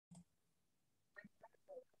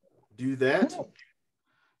do that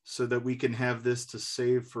so that we can have this to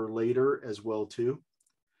save for later as well too.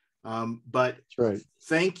 But That's right.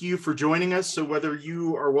 Thank you for joining us. So whether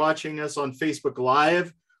you are watching us on Facebook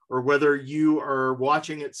Live or whether you are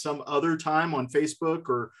watching at some other time on Facebook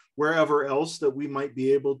or wherever else that we might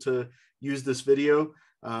be able to use this video,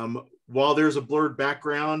 while there's a blurred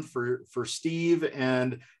background for Steve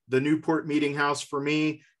and the Newport Meeting House for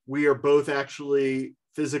me, we are both actually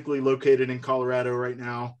physically located in Colorado right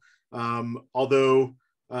now. Although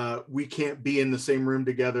we can't be in the same room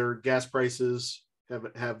together, gas prices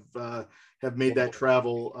have made that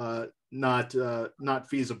travel not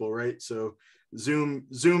feasible, right? So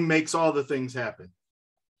Zoom makes all the things happen.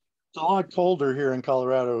 It's a lot colder here in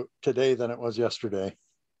Colorado today than it was yesterday.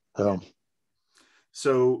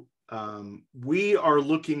 So we are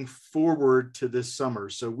looking forward to this summer.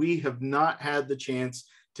 So we have not had the chance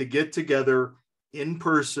to get together in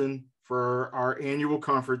person for our annual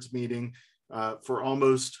conference meeting for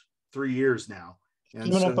almost 3 years now. And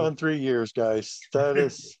coming up on 3 years, guys. That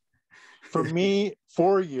is, for me,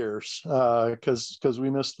 4 years, because we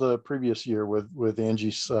missed the previous year with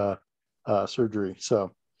Angie's surgery.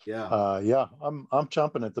 So yeah, I'm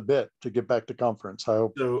chomping at the bit to get back to conference. I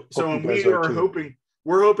hope. So and we are hoping.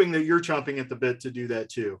 We're hoping that you're chomping at the bit to do that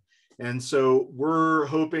too. And so we're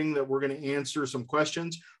hoping that we're going to answer some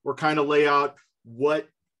questions or kind of lay out what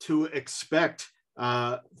to expect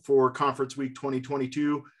for Conference Week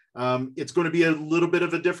 2022. It's going to be a little bit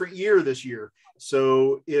of a different year this year.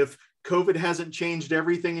 So if COVID hasn't changed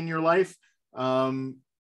everything in your life, where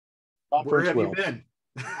have you been?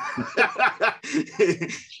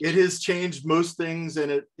 It has changed most things,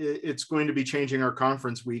 and it's going to be changing our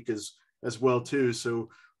conference week as well too. So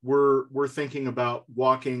we're thinking about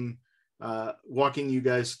walking you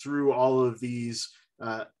guys through all of these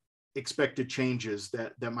expected changes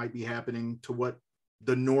that might be happening to what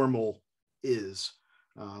the normal is.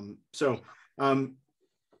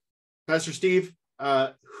 Pastor Steve,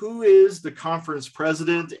 who is the conference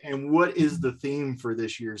president and what is the theme for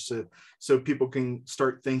this year, so people can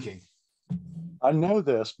start thinking? I know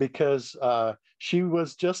this because she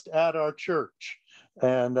was just at our church.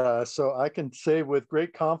 And so I can say with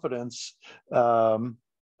great confidence,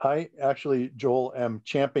 I actually, Joel, am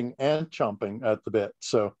champing and chomping at the bit.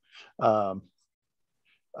 So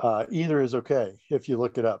either is okay if you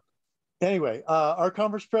look it up. Anyway, our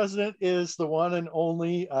conference president is the one and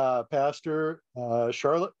only Pastor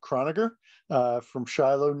Charlotte Croniger from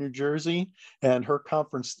Shiloh, New Jersey. And her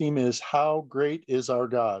conference theme is "How Great is Our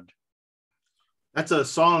God." That's a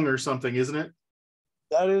song or something, isn't it?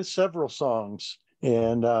 That is several songs.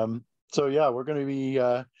 And so, yeah, we're going to be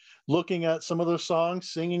looking at some of those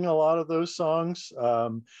songs, singing a lot of those songs,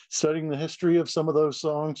 studying the history of some of those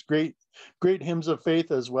songs, great hymns of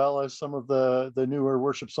faith, as well as some of the newer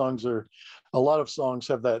worship songs. A lot of songs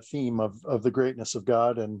have that theme of the greatness of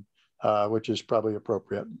God, and which is probably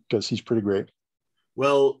appropriate because he's pretty great.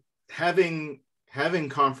 Well, having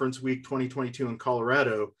Conference Week 2022 in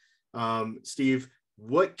Colorado, Steve,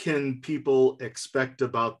 what can people expect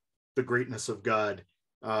about the greatness of God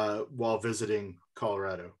while visiting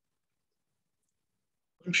Colorado?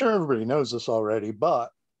 I'm sure everybody knows this already,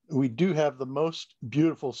 but we do have the most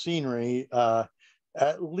beautiful scenery,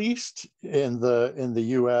 at least in the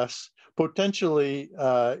U.S., potentially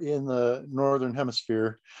in the Northern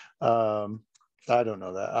Hemisphere. I don't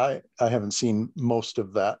know that. I haven't seen most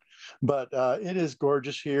of that, but it is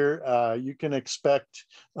gorgeous here. You can expect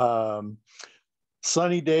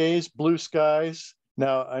sunny days, blue skies.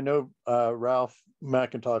 Now, I know Ralph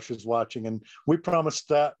McIntosh is watching, and we promised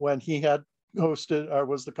that when he had hosted or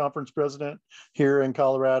was the conference president here in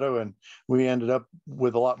Colorado, and we ended up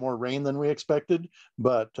with a lot more rain than we expected.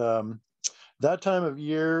 But that time of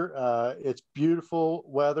year, it's beautiful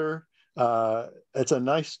weather. It's a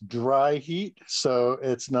nice dry heat, so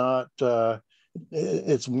it's not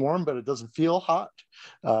it's warm, but it doesn't feel hot.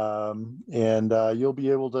 And you'll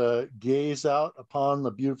be able to gaze out upon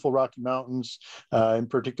the beautiful Rocky Mountains. In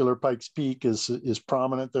particular, Pikes Peak is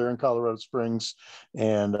prominent there in Colorado Springs.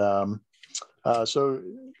 And so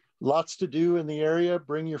lots to do in the area.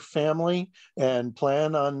 Bring your family and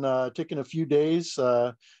plan on taking a few days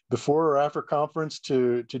before or after conference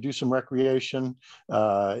to do some recreation,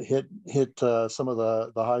 hit some of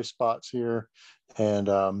the high spots here,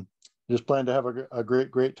 and just plan to have a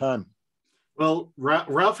great time. Well,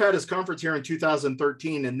 Ralph had his conference here in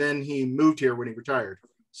 2013, and then he moved here when he retired.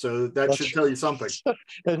 So that should tell you something.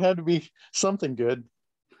 It had to be something good.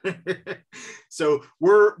 So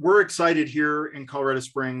we're excited here in Colorado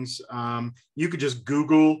Springs. You could just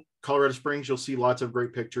Google Colorado Springs. You'll see lots of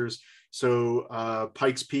great pictures. So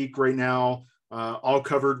Pikes Peak right now, all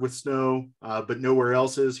covered with snow, but nowhere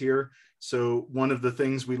else is here. So one of the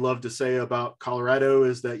things we love to say about Colorado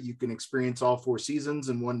is that you can experience all 4 seasons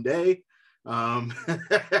in one day. And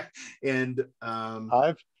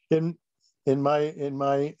I've in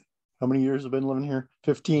my how many years I've been living here?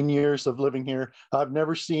 15 years of living here. I've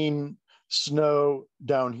never seen snow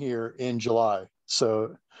down here in July.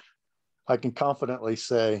 So I can confidently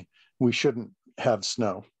say we shouldn't have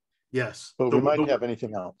snow. yes, But we might have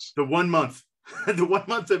anything else. The 1 month, the 1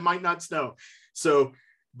 month it might not snow. So,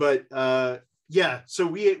 but yeah, so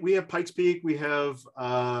we have Pikes Peak. We have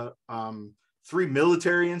 3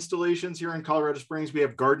 military installations here in Colorado Springs. We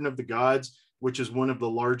have Garden of the Gods, which is one of the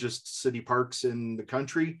largest city parks in the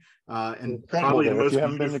country, and probably the most. If you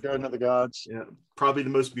haven't been to Garden of the Gods, yeah, probably the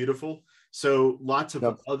most beautiful. So lots of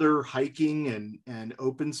Yep. other hiking and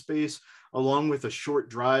open space, along with a short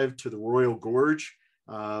drive to the Royal Gorge,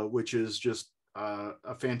 which is just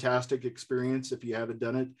a fantastic experience if you haven't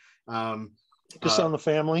done it. just on the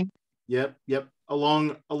family. Yep. A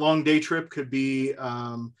long day trip could be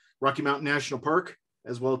Rocky Mountain National Park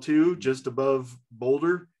as well too, just above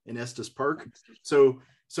Boulder in Estes Park. So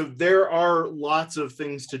there are lots of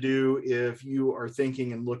things to do if you are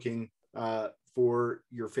thinking and looking for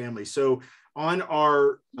your family. So on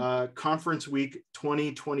our Conference Week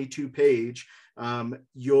 2022 page,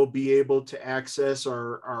 you'll be able to access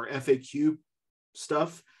our FAQ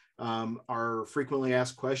stuff, our frequently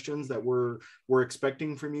asked questions that we're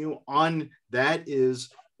expecting from you. On that is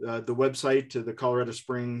the website to the Colorado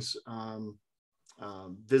Springs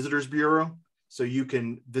Visitors Bureau. So you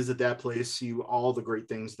can visit that place, see all the great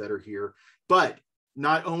things that are here. But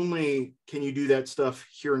not only can you do that stuff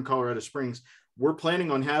here in Colorado Springs, we're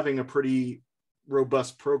planning on having a pretty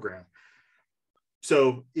robust program.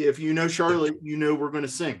 So if you know Charlotte, you know we're going to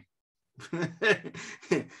sing. So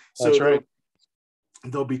That's right.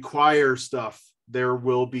 There'll be choir stuff. There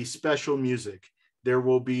will be special music. There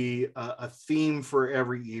will be a theme for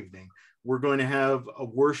every evening. We're going to have a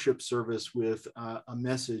worship service with a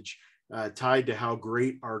message tied to how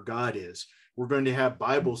great our God is. We're going to have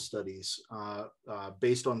Bible studies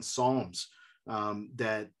based on Psalms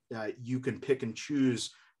that you can pick and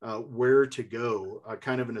choose where to go,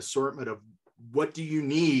 kind of an assortment of what do you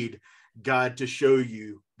need God to show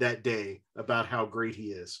you that day about how great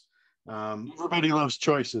he is. Everybody loves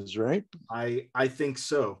choices, right? I think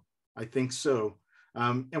so.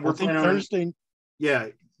 And we're planning Thursday. On,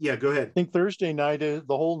 yeah, go ahead. I think Thursday night, the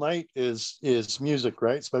whole night is music,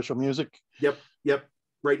 right? Special music. Yep.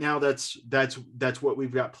 Right now, that's what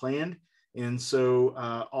we've got planned. And so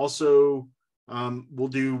also we'll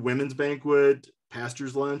do women's banquet,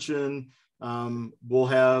 pastor's luncheon. We'll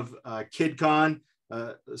have KidCon,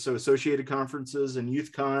 so Associated Conferences and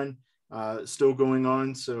YouthCon still going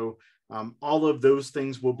on. So all of those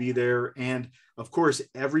things will be there. And of course,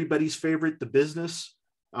 everybody's favorite, the business,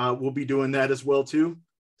 will be doing that as well too.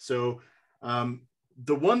 So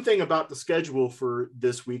the one thing about the schedule for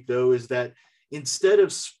this week, though, is that instead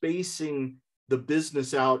of spacing the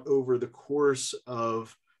business out over the course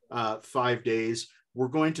of 5 days, we're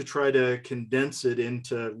going to try to condense it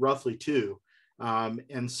into roughly 2.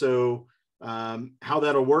 And so how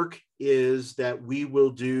that'll work is that we will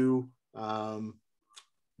do,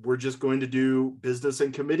 we're just going to do business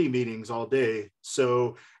and committee meetings all day.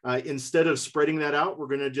 So instead of spreading that out, we're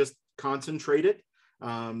going to just concentrate it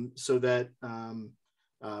so that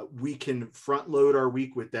we can front load our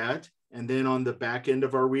week with that. And then on the back end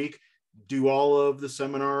of our week, do all of the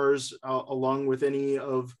seminars along with any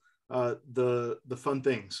of the fun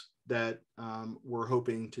things that we're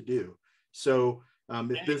hoping to do. So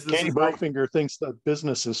if business Katie Bowfinger thinks that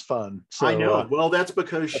business is fun. So, I know. Well, that's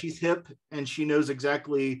because she's hip and she knows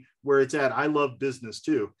exactly where it's at. I love business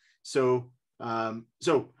too. So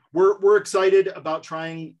we're excited about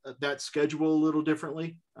trying that schedule a little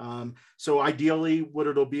differently. So ideally, what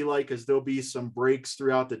it'll be like is there'll be some breaks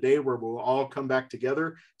throughout the day where we'll all come back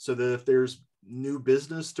together, so that if there's new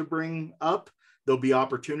business to bring up, there'll be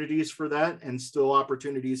opportunities for that, and still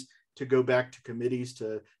opportunities to go back to committees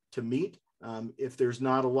to meet. If there's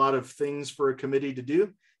not a lot of things for a committee to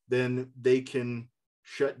do, then they can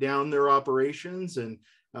shut down their operations and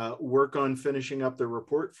work on finishing up the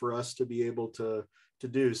report for us to be able to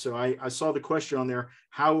do. So I saw the question on there,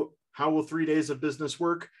 how will 3 days of business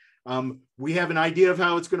work? We have an idea of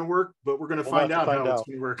how it's going to work, but we're going to find out how it's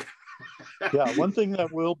going to work. Yeah, one thing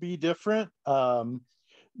that will be different,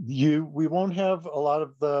 we won't have a lot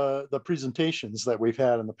of the presentations that we've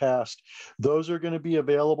had in the past. Those are going to be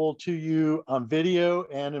available to you on video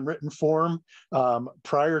and in written form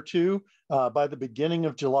prior to by the beginning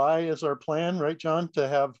of July is our plan, right, John? To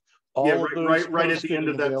have all of those right at the end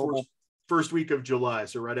of that first week of July.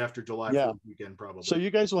 So right after July 4th weekend, probably. So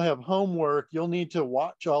you guys will have homework. You'll need to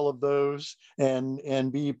watch all of those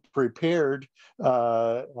and be prepared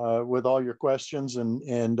with all your questions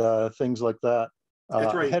and things like that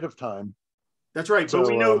That's right. ahead of time. That's right.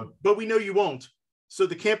 So, but we know you won't. So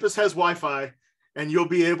the campus has Wi-Fi, and you'll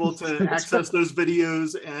be able to access those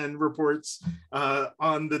videos and reports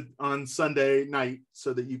on Sunday night,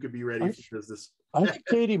 so that you could be ready for business. I think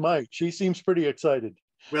Katie might. She seems pretty excited.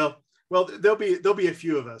 Well, there'll be a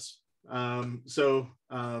few of us.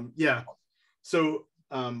 Yeah. So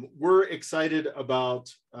we're excited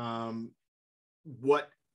about what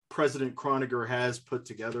President Croniger has put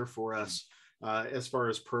together for us as far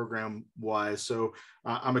as program wise. So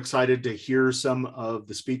I'm excited to hear some of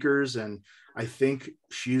the speakers, and I think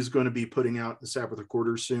she's going to be putting out the Sabbath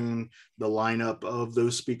Recorder soon, the lineup of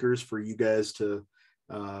those speakers for you guys to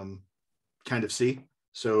kind of see.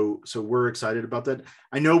 So we're excited about that.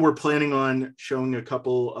 I know we're planning on showing a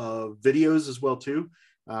couple of videos as well too,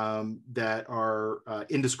 that are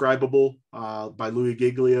Indescribable by Louis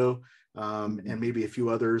Giglio, and maybe a few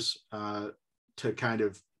others to kind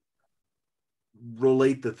of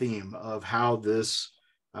relate the theme of how this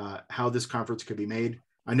conference could be made.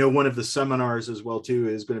 I know one of the seminars as well too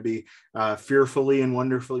is going to be Fearfully and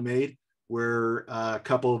Wonderfully Made, where a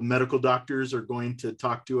couple of medical doctors are going to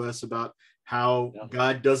talk to us about how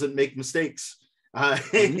God doesn't make mistakes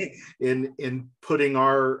in putting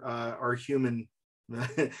our human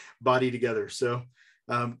body together. So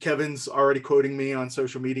Kevin's already quoting me on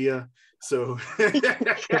social media. So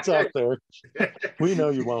it's out there. We know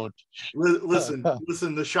you won't. Listen,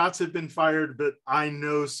 the shots have been fired, but I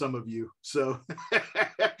know some of you. So,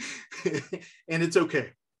 and it's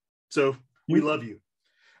okay. So we love you.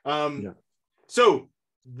 So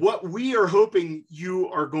what we are hoping you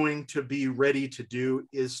are going to be ready to do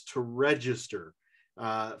is to register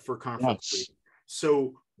for conference week.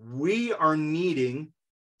 So we are needing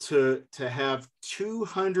to have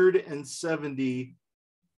 270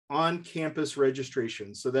 on-campus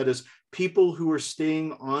registration. So that is people who are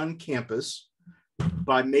staying on campus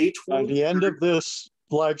by May 23rd. By the end of this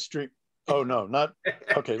live stream. Oh, no, not,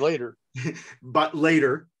 okay, later. But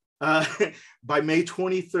later, by May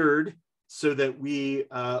 23rd, so that we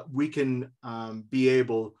can be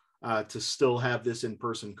able to still have this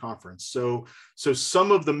in-person conference. So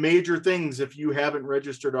some of the major things, if you haven't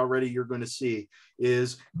registered already, you're going to see a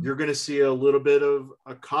little bit of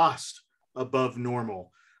a cost above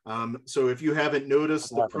normal. So if you haven't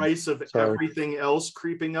noticed the price of everything else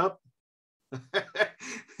creeping up,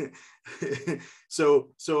 so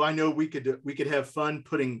I know we could have fun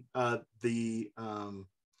putting the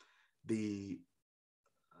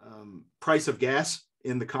price of gas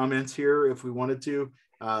in the comments here if we wanted to,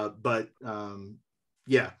 but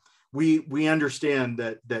yeah, we understand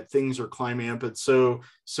that things are climbing up, and so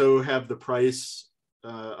have the price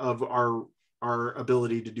of our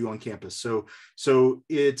ability to do on campus. So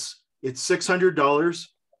it's $600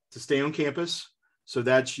 to stay on campus. So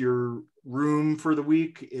that's your room for the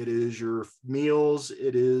week. It is your meals.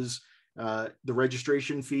 It is the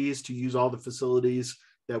registration fees to use all the facilities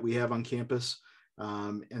that we have on campus.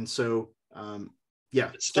 And so,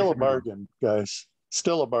 yeah. It's still a bargain, guys.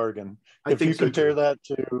 Still a bargain. If you compare that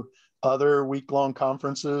to other week-long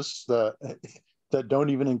conferences that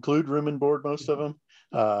don't even include room and board, most of them,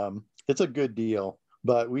 it's a good deal.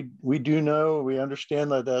 But we understand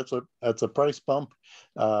that that's a price bump.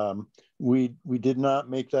 We did not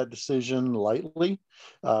make that decision lightly.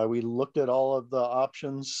 We looked at all of the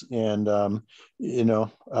options, and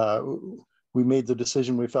we made the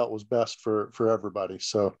decision we felt was best for everybody.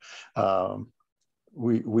 So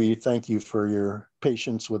we thank you for your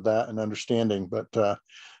patience with that and understanding. But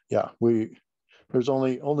there's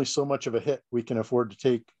only so much of a hit we can afford to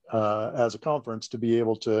take as a conference to be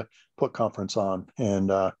able to put conference on.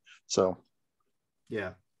 And so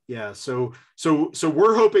we're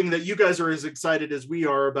hoping that you guys are as excited as we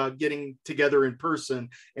are about getting together in person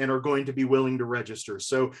and are going to be willing to register.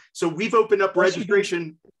 So we've opened up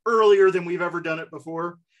registration earlier than we've ever done it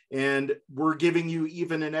before, and we're giving you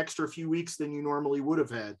even an extra few weeks than you normally would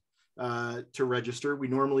have had to register. We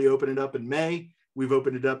normally open it up in May. We've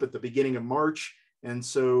opened it up at the beginning of March. And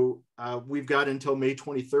so we've got until May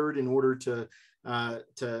 23rd in order to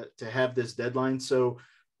have this deadline. So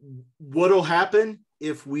what'll happen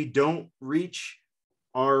if we don't reach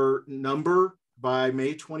our number by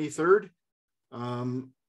May 23rd?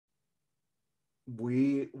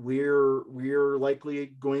 We're likely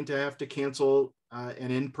going to have to cancel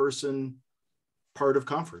an in-person part of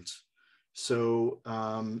conference. So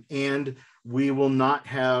and we will not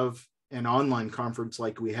have an online conference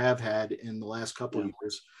like we have had in the last couple of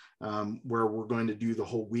years, where we're going to do the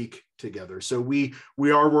whole week together. So we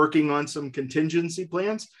are working on some contingency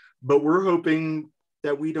plans, but we're hoping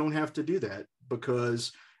that we don't have to do that,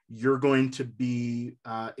 because you're going to be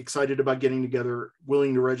excited about getting together,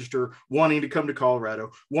 willing to register, wanting to come to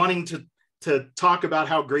Colorado, wanting to talk about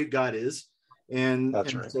how great God is. And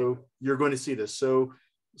so you're going to see this. So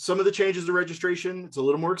some of the changes to registration, it's a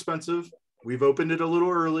little more expensive. We've opened it a little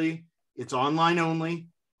early. It's online only.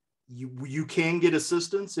 You can get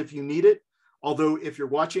assistance if you need it. Although if you're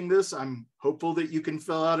watching this, I'm hopeful that you can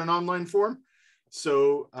fill out an online form.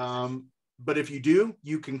 So, but if you do,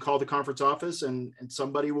 you can call the conference office and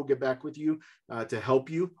somebody will get back with you to help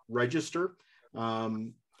you register.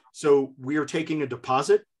 So we are taking a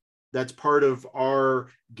deposit. That's part of our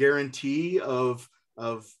guarantee of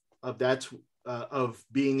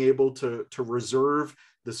being able to reserve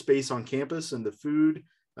the space on campus and the food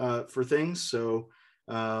for things. So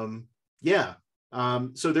so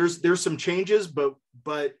there's some changes, but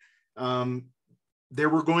there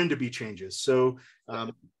were going to be changes. So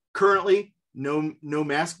currently, no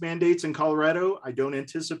mask mandates in Colorado. I don't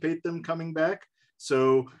anticipate them coming back.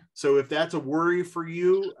 So if that's a worry for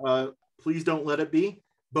you, please don't let it be.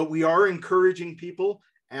 But we are encouraging people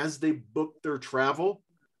as they book their travel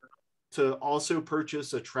to also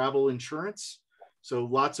purchase a travel insurance. So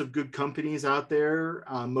lots of good companies out there.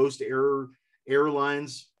 Most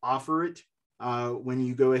airlines offer it. When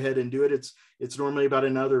you go ahead and do it, it's normally about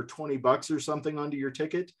another $20 or something onto your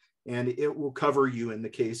ticket, and it will cover you in the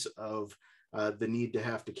case of the need to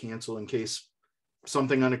have to cancel in case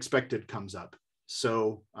something unexpected comes up.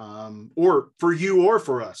 So, or for you or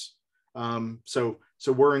for us. So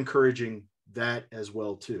we're encouraging that as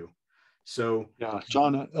well too. So yeah,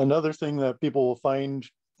 John, another thing that people will find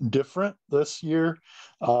different this year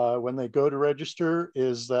when they go to register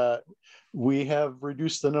is that we have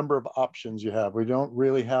reduced the number of options you have. We don't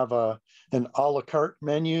really have an a la carte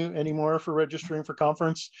menu anymore for registering for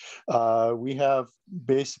conference. We have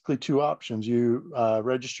basically two options. You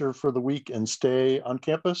register for the week and stay on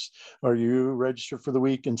campus, or you register for the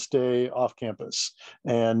week and stay off campus.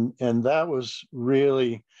 And that was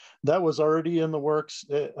already in the works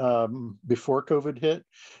before COVID hit.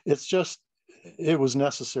 It was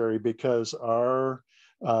necessary because our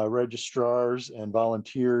registrars and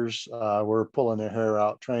volunteers were pulling their hair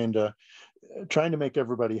out trying to make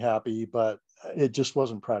everybody happy, but it just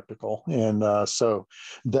wasn't practical. And so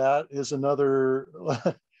that is another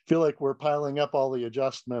feel like we're piling up all the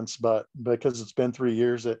adjustments, but because it's been 3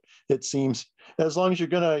 years, it seems as long as you're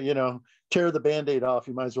gonna tear the Band-Aid off,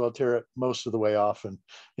 you might as well tear it most of the way off.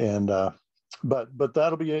 But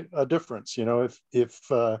that'll be a difference, if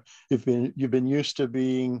you've been used to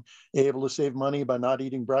being able to save money by not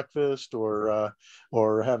eating breakfast or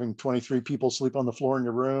having 23 people sleep on the floor in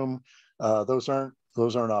your room. Those aren't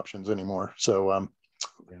options anymore. So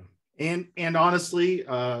and honestly,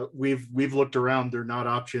 we've looked around. They're not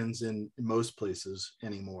options in most places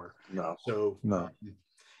anymore. No. So no.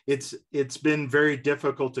 It's been very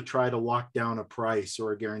difficult to try to lock down a price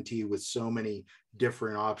or a guarantee with so many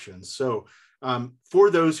different options. So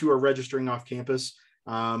for those who are registering off campus,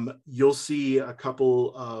 you'll see a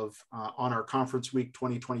couple of on our Conference Week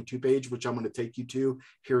 2022 page, which I'm going to take you to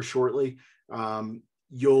here shortly.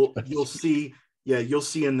 You'll see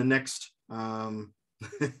in the next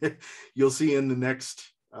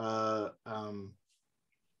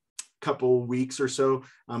couple weeks or so,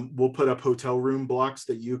 we'll put up hotel room blocks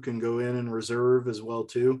that you can go in and reserve as well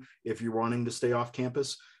too if you're wanting to stay off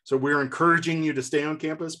campus. So we're encouraging you to stay on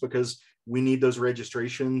campus because we need those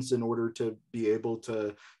registrations in order to be able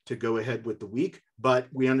to go ahead with the week. But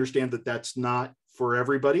we understand that that's not for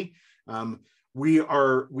everybody. We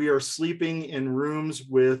are sleeping in rooms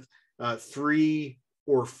with 3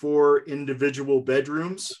 or 4 individual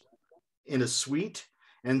bedrooms in a suite.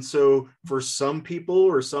 And so for some people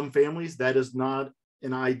or some families, that is not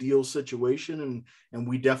an ideal situation. And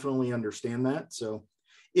we definitely understand that. So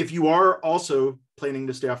if you are also planning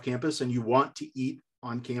to stay off campus and you want to eat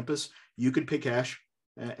on campus, you could pay cash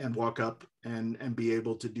and walk up and be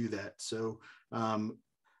able to do that. So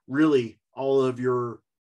really all of your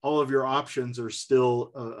options are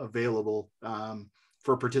still available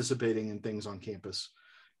for participating in things on campus.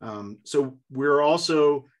 So we're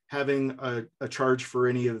also having a charge for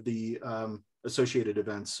any of the associated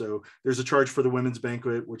events. So there's a charge for the women's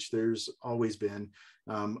banquet, which there's always been.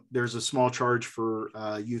 There's a small charge for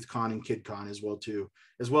YouthCon and KidCon as well too,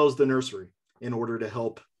 as well as the nursery, in order to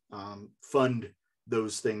help fund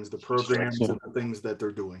those things, the programs and the things that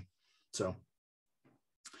they're doing. So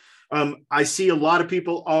I see a lot of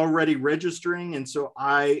people already registering, and so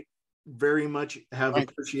I very much have Right.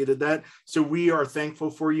 appreciated that. So we are thankful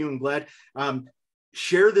for you and glad.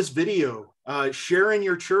 Share this video, share in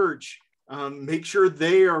your church, make sure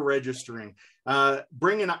they are registering.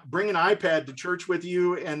 Bring an iPad to church with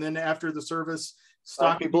you, and then after the service,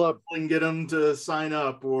 stop people up and get them to sign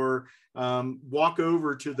up, or walk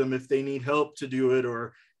over to them if they need help to do it,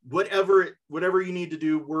 or whatever you need to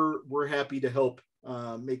do. We're happy to help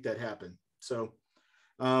make that happen. So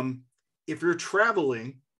if you're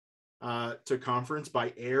traveling to conference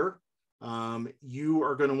by air, you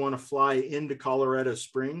are going to want to fly into Colorado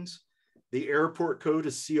Springs. The airport code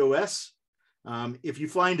is COS. If you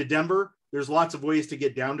fly into Denver, there's lots of ways to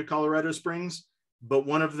get down to Colorado Springs, but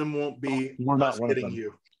one of them won't be us getting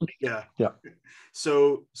you. Yeah. Yeah.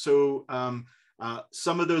 So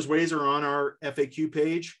some of those ways are on our FAQ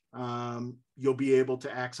page. You'll be able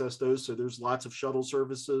to access those. So there's lots of shuttle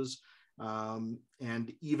services,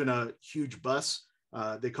 and even a huge bus.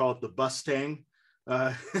 They call it the Bustang.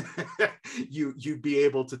 You'd be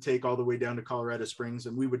able to take all the way down to Colorado Springs,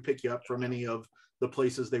 and we would pick you up from any of the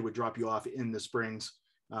places they would drop you off in the Springs,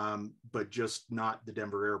 but just not the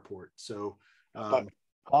Denver airport. So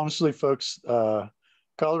honestly, folks,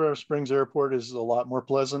 Colorado Springs Airport is a lot more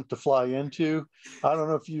pleasant to fly into. I don't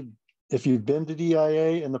know if you've been to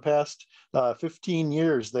DIA in the past 15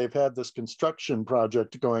 years. They've had this construction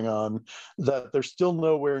project going on that they're still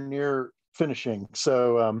nowhere near finishing.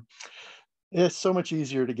 So it's so much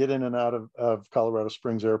easier to get in and out of Colorado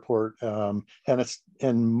Springs Airport, and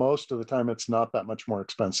most of the time it's not that much more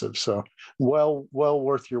expensive. So well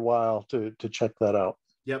worth your while to check that out.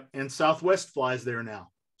 Yep, and Southwest flies there now.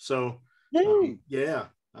 So yeah,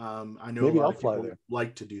 I know maybe a lot I'll of fly people there.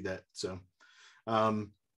 like to do that. So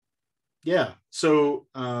yeah, so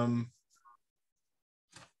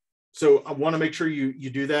so I want to make sure you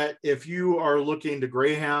do that. If you are looking to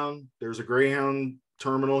Greyhound, there's a Greyhound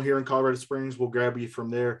terminal here in Colorado Springs. We'll grab you from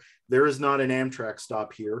there. There is not an Amtrak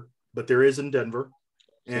stop here, but there is in Denver.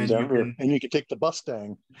 And you can take the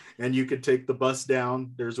Bustang. And you could take the bus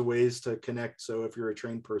down. There's a ways to connect. So if you're a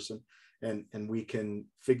trained person, and we can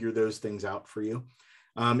figure those things out for you.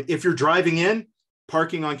 If you're driving in,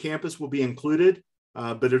 parking on campus will be included,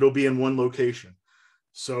 but it'll be in one location.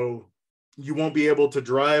 So you won't be able to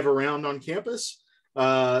drive around on campus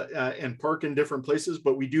and park in different places,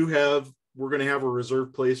 but we're going to have a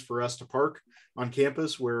reserved place for us to park on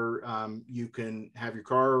campus where you can have your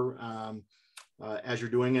car as you're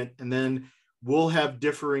doing it. And then we'll have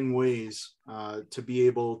differing ways to be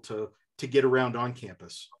able to get around on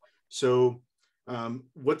campus. So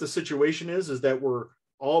what the situation is that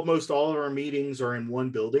almost all of our meetings are in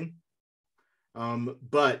one building,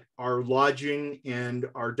 but our lodging and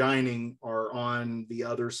our dining are on the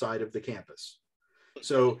other side of the campus.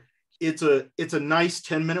 So it's a nice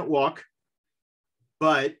 10-minute walk.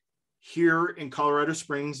 But here in Colorado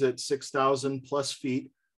Springs at 6,000 plus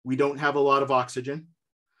feet, we don't have a lot of oxygen.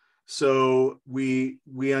 So we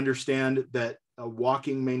understand that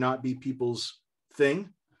walking may not be people's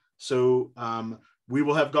thing. So we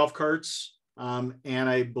will have golf carts, and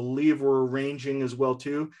I believe we're arranging as well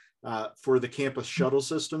too for the campus shuttle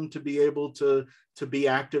system to be able to be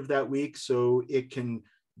active that week, so it can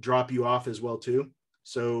drop you off as well too.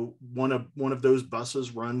 So one of those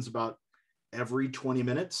buses runs about every 20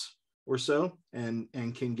 minutes or so, and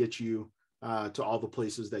can get you to all the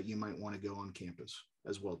places that you might want to go on campus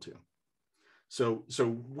as well too. So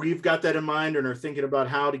we've got that in mind and are thinking about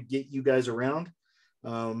how to get you guys around.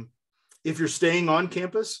 If you're staying on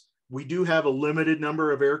campus, we do have a limited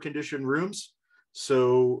number of air-conditioned rooms.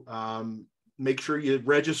 So make sure you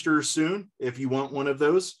register soon if you want one of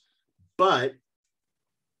those. But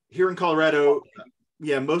here in Colorado,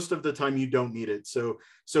 yeah, most of the time you don't need it. So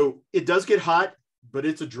it does get hot, but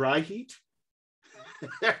it's a dry heat.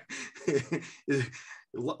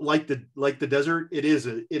 like the desert, it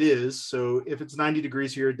is. So if it's 90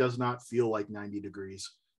 degrees here, it does not feel like 90 degrees.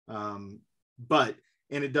 But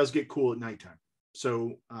it does get cool at nighttime.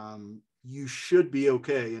 So you should be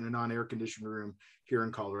okay in a non-air conditioned room here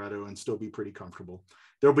in Colorado and still be pretty comfortable.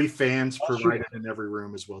 There'll be fans provided in every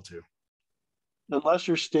room as well too. Unless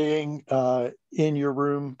you're staying in your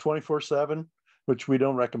room 24/7, which we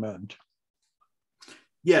don't recommend.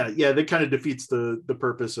 Yeah, that kind of defeats the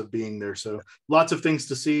purpose of being there. So lots of things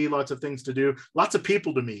to see, lots of things to do, lots of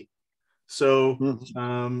people to meet. So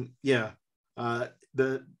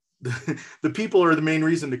the people are the main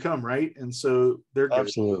reason to come, right? And so they're good.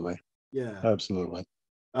 Absolutely. Yeah, absolutely.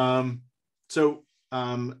 So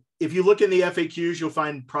if you look in the FAQs, you'll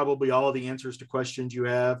find probably all the answers to questions you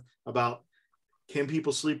have about, can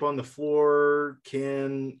people sleep on the floor?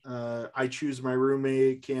 Can I choose my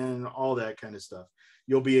roommate? Can all that kind of stuff.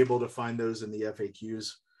 you'll be able to find those in the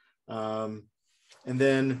FAQs. And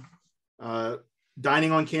then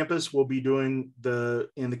dining on campus, we'll be doing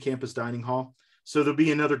in the campus dining hall. So there'll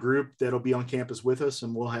be another group that'll be on campus with us,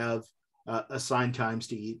 and we'll have assigned times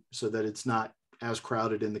to eat so that it's not as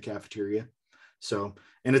crowded in the cafeteria. So,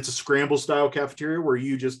 and it's a scramble style cafeteria where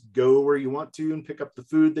you just go where you want to and pick up the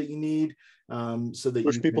food that you need, so that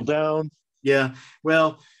push you people can, down. Yeah.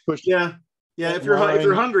 Well, Push yeah. If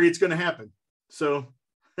you're hungry, it's going to happen. So,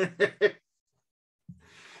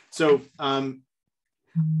 so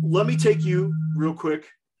let me take you real quick.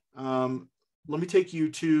 Let me take you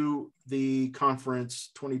to the conference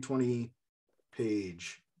 2020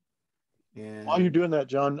 page. And while you're doing that,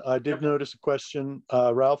 John, I did notice a question.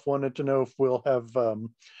 Ralph wanted to know if we'll have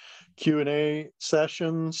Q&A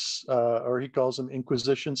sessions, or he calls them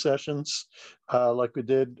Inquisition sessions, like we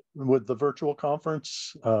did with the virtual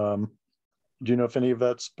conference. Do you know if any of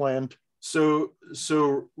that's planned? So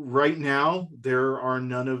right now, there are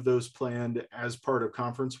none of those planned as part of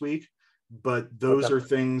conference week, but those are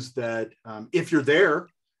things that if you're there,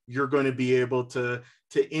 you're going to be able to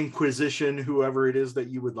inquisition whoever it is that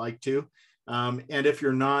you would like to. And if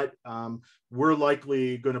you're not, we're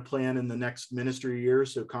likely going to plan in the next ministry year,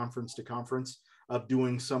 so conference to conference, of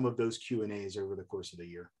doing some of those Q&As over the course of the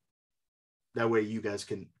year. That way you guys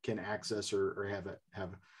can access or have it.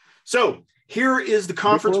 So here is the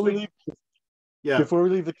conference week. Before we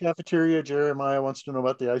leave the cafeteria, Jeremiah wants to know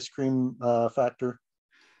about the ice cream factor.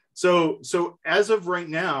 So as of right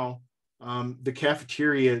now, the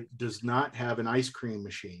cafeteria does not have an ice cream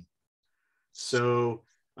machine. So,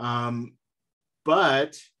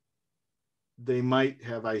 but they might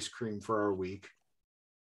have ice cream for our week.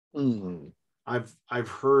 I've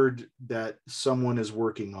heard that someone is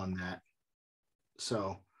working on that.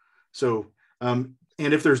 So,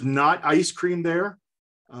 and if there's not ice cream there,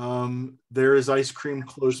 there is ice cream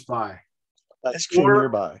close by. Ice cream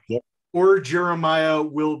nearby. Yep. Or Jeremiah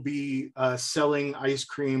will be selling ice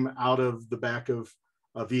cream out of the back of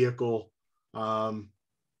a vehicle for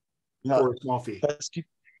a small fee.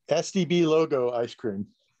 SDB logo ice cream.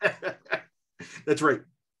 That's right.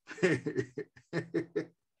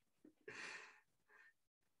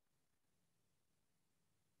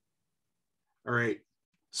 All right.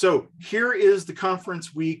 So here is the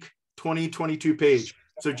conference week 2022 page.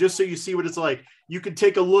 So just so you see what it's like, you can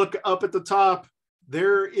take a look up at the top.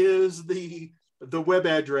 There is the web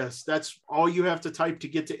address. That's all you have to type to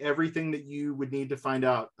get to everything that you would need to find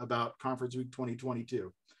out about Conference Week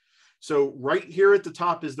 2022. So right here at the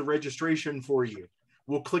top is the registration for you.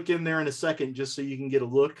 We'll click in there in a second just so you can get a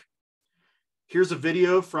look. Here's a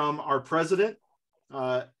video from our president,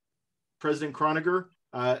 President Croniger,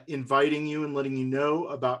 inviting you and letting you know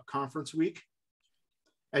about Conference Week.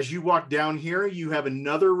 As you walk down here, you have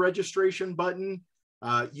another registration button.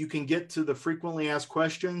 You can get to the frequently asked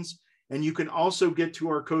questions, and you can also get to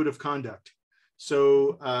our code of conduct.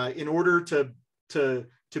 So in order to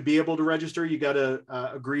be able to register, you got to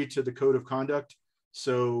agree to the code of conduct.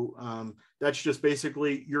 So that's just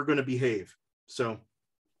basically you're going to behave. So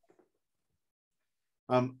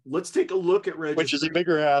let's take a look at registration. Which is a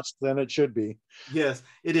bigger ask than it should be. Yes,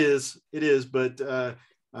 it is. It is. But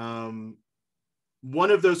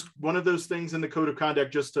one of those things in the code of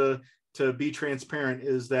conduct, just to be transparent,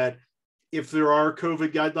 is that if there are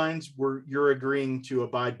COVID guidelines, you're agreeing to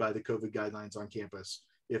abide by the COVID guidelines on campus,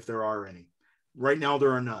 if there are any. Right now,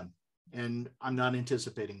 there are none, and I'm not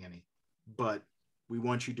anticipating any, but we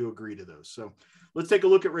want you to agree to those. So let's take a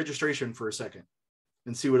look at registration for a second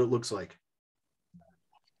and see what it looks like.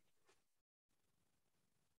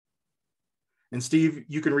 And Steve,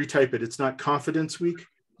 you can retype it. It's not Confidence Week,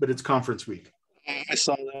 but it's Conference Week. I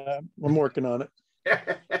saw that. I'm working on it.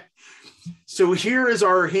 So here is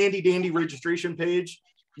our handy dandy registration page.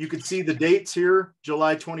 You can see the dates here,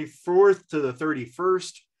 July 24th to the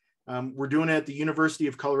 31st. We're doing it at the University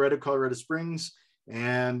of Colorado, Colorado Springs.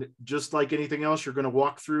 And just like anything else, you're going to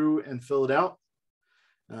walk through and fill it out.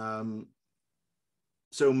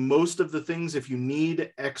 So most of the things, if you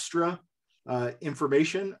need extra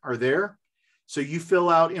information, are there. So you fill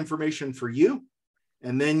out information for you,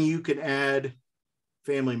 and then you can add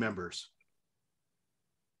family members.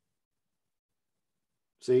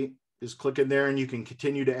 See, just click in there and you can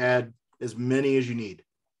continue to add as many as you need.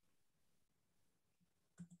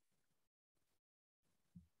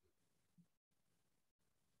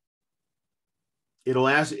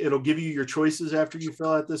 It'll give you your choices after you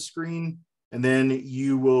fill out this screen, and then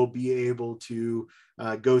you will be able to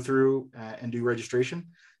go through and do registration.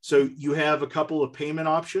 So you have a couple of payment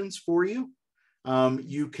options for you.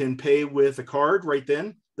 You can pay with a card right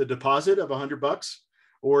then, the deposit of $100,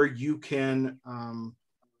 or you can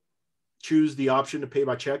choose the option to pay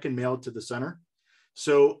by check and mail it to the center.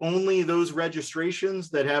 So only those registrations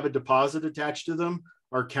that have a deposit attached to them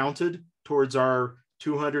are counted towards our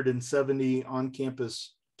 270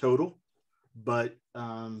 on-campus total. But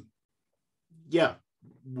yeah,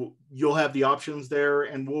 you'll have the options there,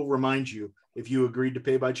 and we'll remind you. If you agreed to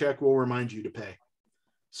pay by check, we'll remind you to pay.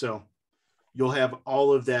 So you'll have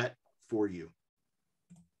all of that for you.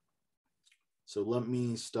 So let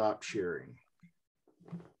me stop sharing.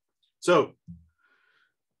 So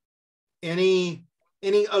any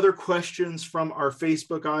other questions from our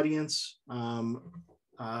Facebook audience?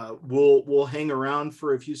 We'll hang around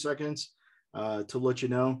for a few seconds to let you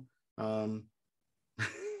know. And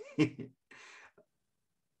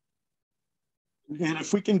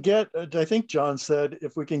if we can get, I think John said,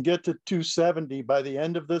 if we can get to 270 by the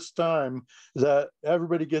end of this time, that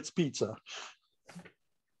everybody gets pizza.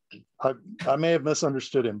 I may have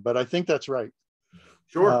misunderstood him, but I think that's right.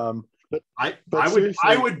 Sure. I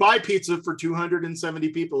would buy pizza for 270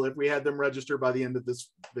 people if we had them register by the end of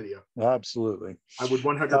this video. Absolutely. I would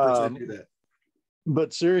 100% do that.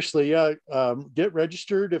 But seriously, yeah, get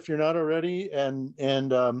registered if you're not already, and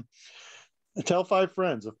tell 5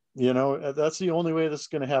 friends. You know, that's the only way this is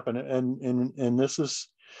going to happen. And this is,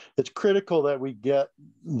 it's critical that we get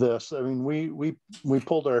this. I mean, we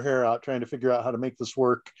pulled our hair out trying to figure out how to make this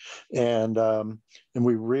work, and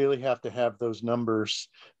we really have to have those numbers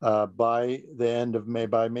by the end of May,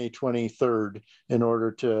 by May 23rd, in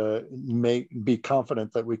order to be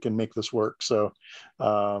confident that we can make this work. So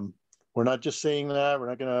we're not just saying that. We're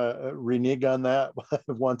not going to renege on that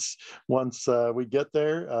once we get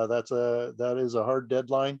there. That is a hard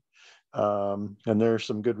deadline, and there are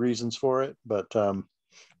some good reasons for it. But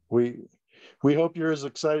we hope you're as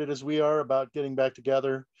excited as we are about getting back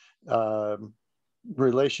together.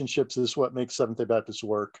 Relationships is what makes Seventh-day Baptist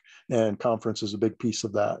work, and conference is a big piece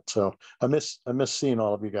of that. So I miss seeing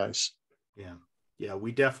all of you guys. Yeah,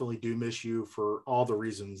 we definitely do miss you for all the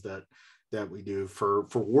reasons that we do, for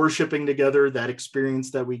worshiping together, that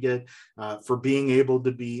experience that we get, for being able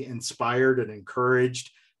to be inspired and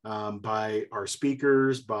encouraged by our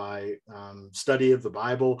speakers, by study of the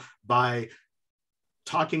Bible, by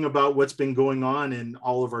talking about what's been going on in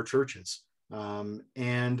all of our churches,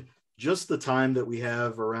 and just the time that we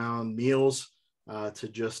have around meals to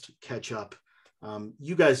just catch up.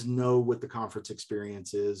 You guys know what the conference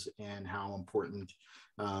experience is and how important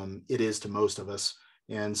it is to most of us.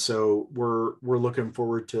 And so we're looking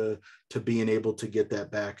forward to being able to get that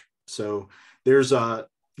back. So there's promo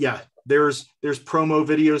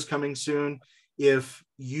videos coming soon. If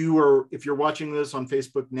you're watching this on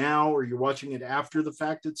Facebook now, or you're watching it after the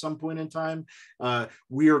fact at some point in time,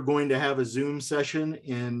 we are going to have a Zoom session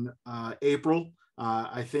in April,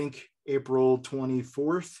 I think April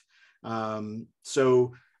 24th.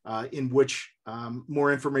 In which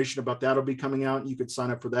more information about that will be coming out. You could sign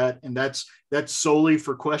up for that. And that's solely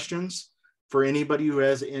for questions. For anybody who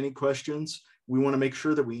has any questions, we want to make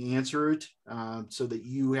sure that we answer it so that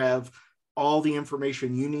you have all the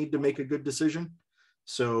information you need to make a good decision.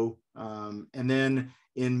 So, and then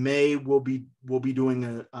in May, we'll be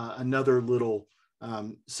doing another little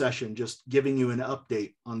session, just giving you an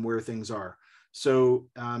update on where things are. So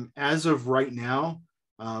as of right now,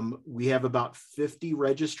 we have about 50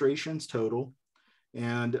 registrations total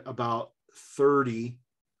and about 30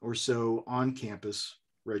 or so on-campus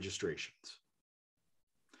registrations.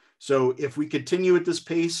 So if we continue at this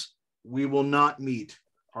pace, we will not meet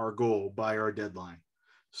our goal by our deadline.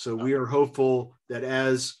 So we are hopeful that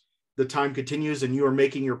as the time continues and you are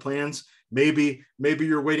making your plans, maybe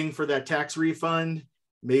you're waiting for that tax refund,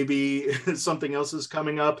 maybe something else is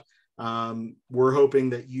coming up. We're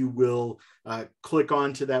hoping that you will click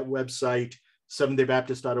onto that website,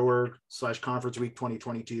 seventhdaybaptist.org/conference week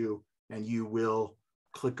 2022, and you will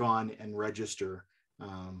click on and register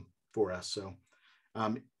for us. So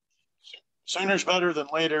sooner's better than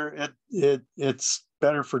later. It's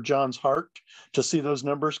better for John's heart to see those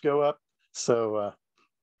numbers go up. So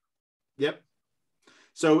yep.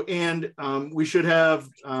 So, and we should have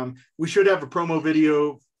a promo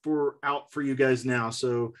video out for you guys now.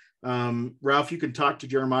 So Ralph, you can talk to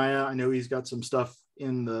Jeremiah. I know he's got some stuff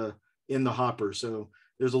in the hopper. So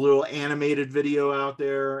there's a little animated video out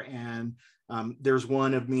there, and there's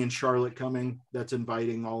one of me and Charlotte coming that's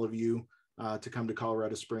inviting all of you to come to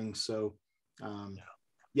Colorado Springs. So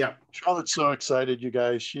yeah, Charlotte's so excited, you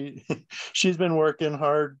guys. She's been working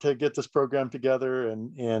hard to get this program together,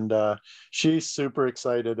 and she's super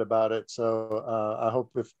excited about it. So I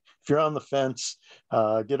hope if you're on the fence,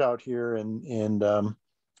 get out here, and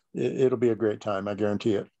it'll be a great time. I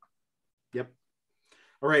guarantee it. Yep.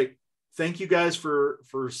 All right. thank you guys for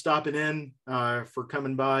stopping in, for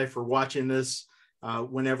coming by, for watching this,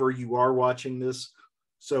 whenever you are watching this.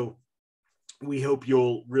 So we hope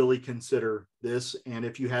you'll really consider this. And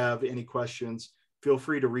if you have any questions, feel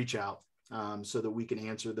free to reach out, so that we can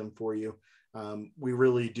answer them for you. We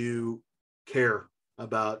really do care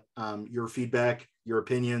about your feedback, your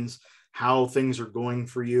opinions, how things are going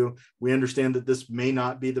for you. We understand that this may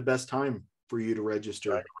not be the best time for you to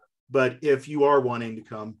register, Right. but if you are wanting to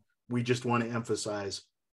come, we just want to emphasize,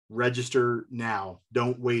 register now.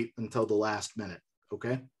 Don't wait until the last minute.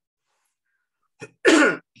 Okay.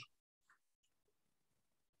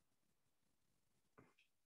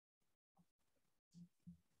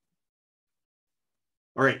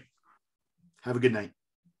 All right. Have a good night.